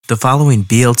The following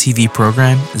BLTV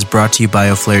program is brought to you by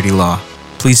O'Flaherty Law.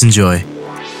 Please enjoy.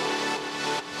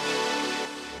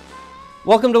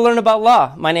 Welcome to Learn About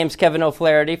Law. My name is Kevin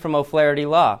O'Flaherty from O'Flaherty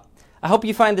Law. I hope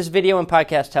you find this video and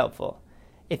podcast helpful.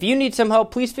 If you need some help,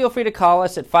 please feel free to call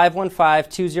us at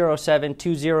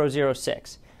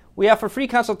 515-207-2006. We offer free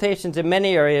consultations in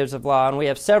many areas of law, and we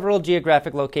have several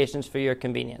geographic locations for your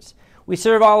convenience. We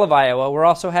serve all of Iowa. We're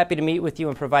also happy to meet with you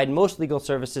and provide most legal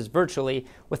services virtually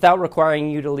without requiring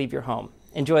you to leave your home.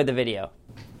 Enjoy the video.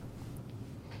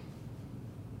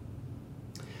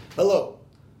 Hello,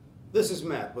 this is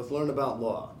Matt with Learn About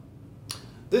Law.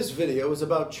 This video is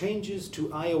about changes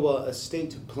to Iowa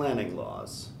estate planning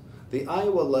laws. The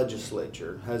Iowa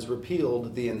legislature has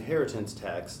repealed the inheritance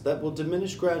tax that will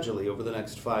diminish gradually over the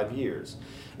next 5 years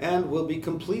and will be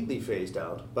completely phased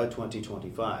out by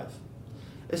 2025.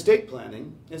 Estate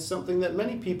planning is something that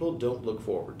many people don't look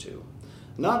forward to.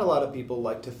 Not a lot of people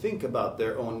like to think about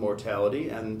their own mortality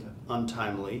and,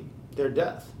 untimely, their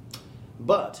death.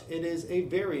 But it is a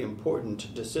very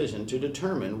important decision to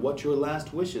determine what your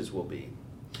last wishes will be.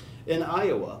 In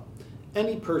Iowa,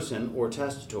 any person or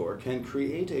testator can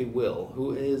create a will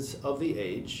who is of the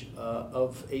age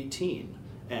of 18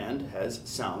 and has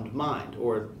sound mind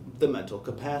or the mental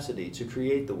capacity to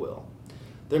create the will.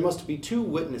 There must be 2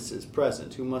 witnesses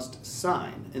present who must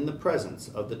sign in the presence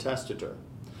of the testator.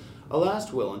 A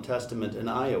last will and testament in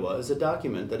Iowa is a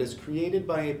document that is created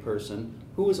by a person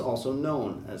who is also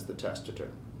known as the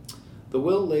testator. The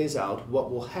will lays out what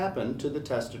will happen to the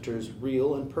testator's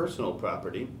real and personal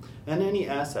property and any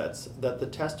assets that the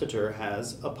testator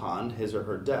has upon his or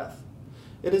her death.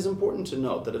 It is important to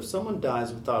note that if someone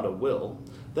dies without a will,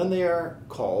 then they are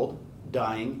called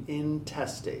dying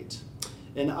intestate.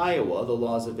 In Iowa, the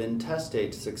laws of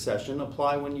intestate succession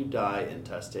apply when you die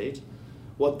intestate.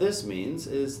 What this means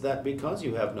is that because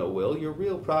you have no will, your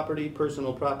real property,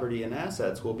 personal property, and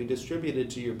assets will be distributed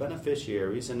to your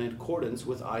beneficiaries in accordance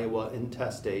with Iowa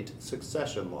intestate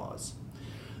succession laws.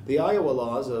 The Iowa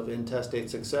laws of intestate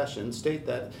succession state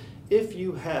that if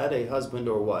you had a husband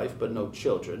or wife but no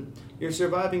children, your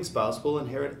surviving spouse will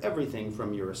inherit everything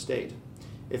from your estate.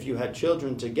 If you had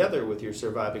children together with your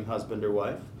surviving husband or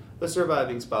wife, the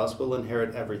surviving spouse will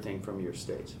inherit everything from your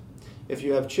estate. If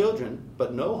you have children,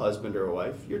 but no husband or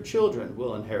wife, your children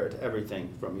will inherit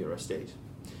everything from your estate.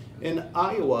 In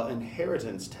Iowa,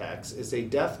 inheritance tax is a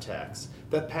death tax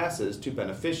that passes to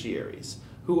beneficiaries,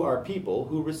 who are people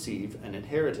who receive an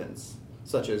inheritance,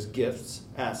 such as gifts,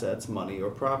 assets, money,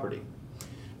 or property,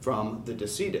 from the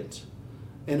decedent.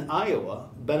 In Iowa,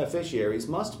 beneficiaries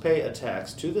must pay a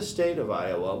tax to the state of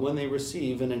Iowa when they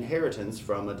receive an inheritance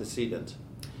from a decedent.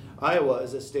 Iowa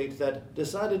is a state that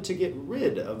decided to get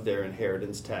rid of their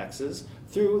inheritance taxes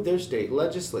through their state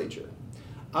legislature.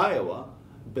 Iowa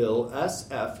Bill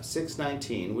SF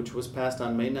 619, which was passed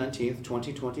on May 19,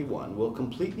 2021, will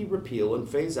completely repeal and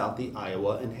phase out the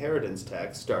Iowa inheritance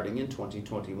tax starting in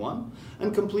 2021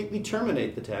 and completely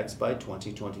terminate the tax by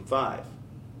 2025.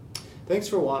 Thanks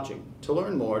for watching. To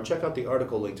learn more, check out the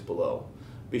article linked below.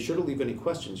 Be sure to leave any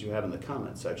questions you have in the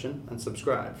comments section and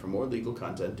subscribe for more legal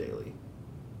content daily.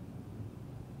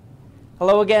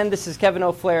 Hello again, this is Kevin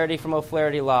O'Flaherty from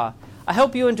O'Flaherty Law. I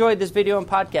hope you enjoyed this video and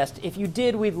podcast. If you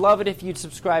did, we'd love it if you'd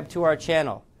subscribe to our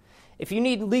channel. If you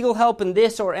need legal help in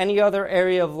this or any other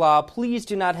area of law, please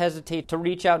do not hesitate to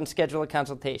reach out and schedule a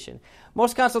consultation.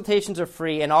 Most consultations are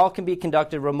free and all can be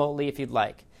conducted remotely if you'd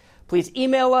like. Please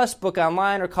email us, book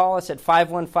online, or call us at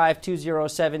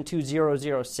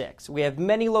 515-207-2006. We have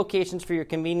many locations for your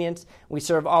convenience. We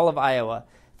serve all of Iowa.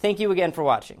 Thank you again for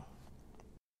watching.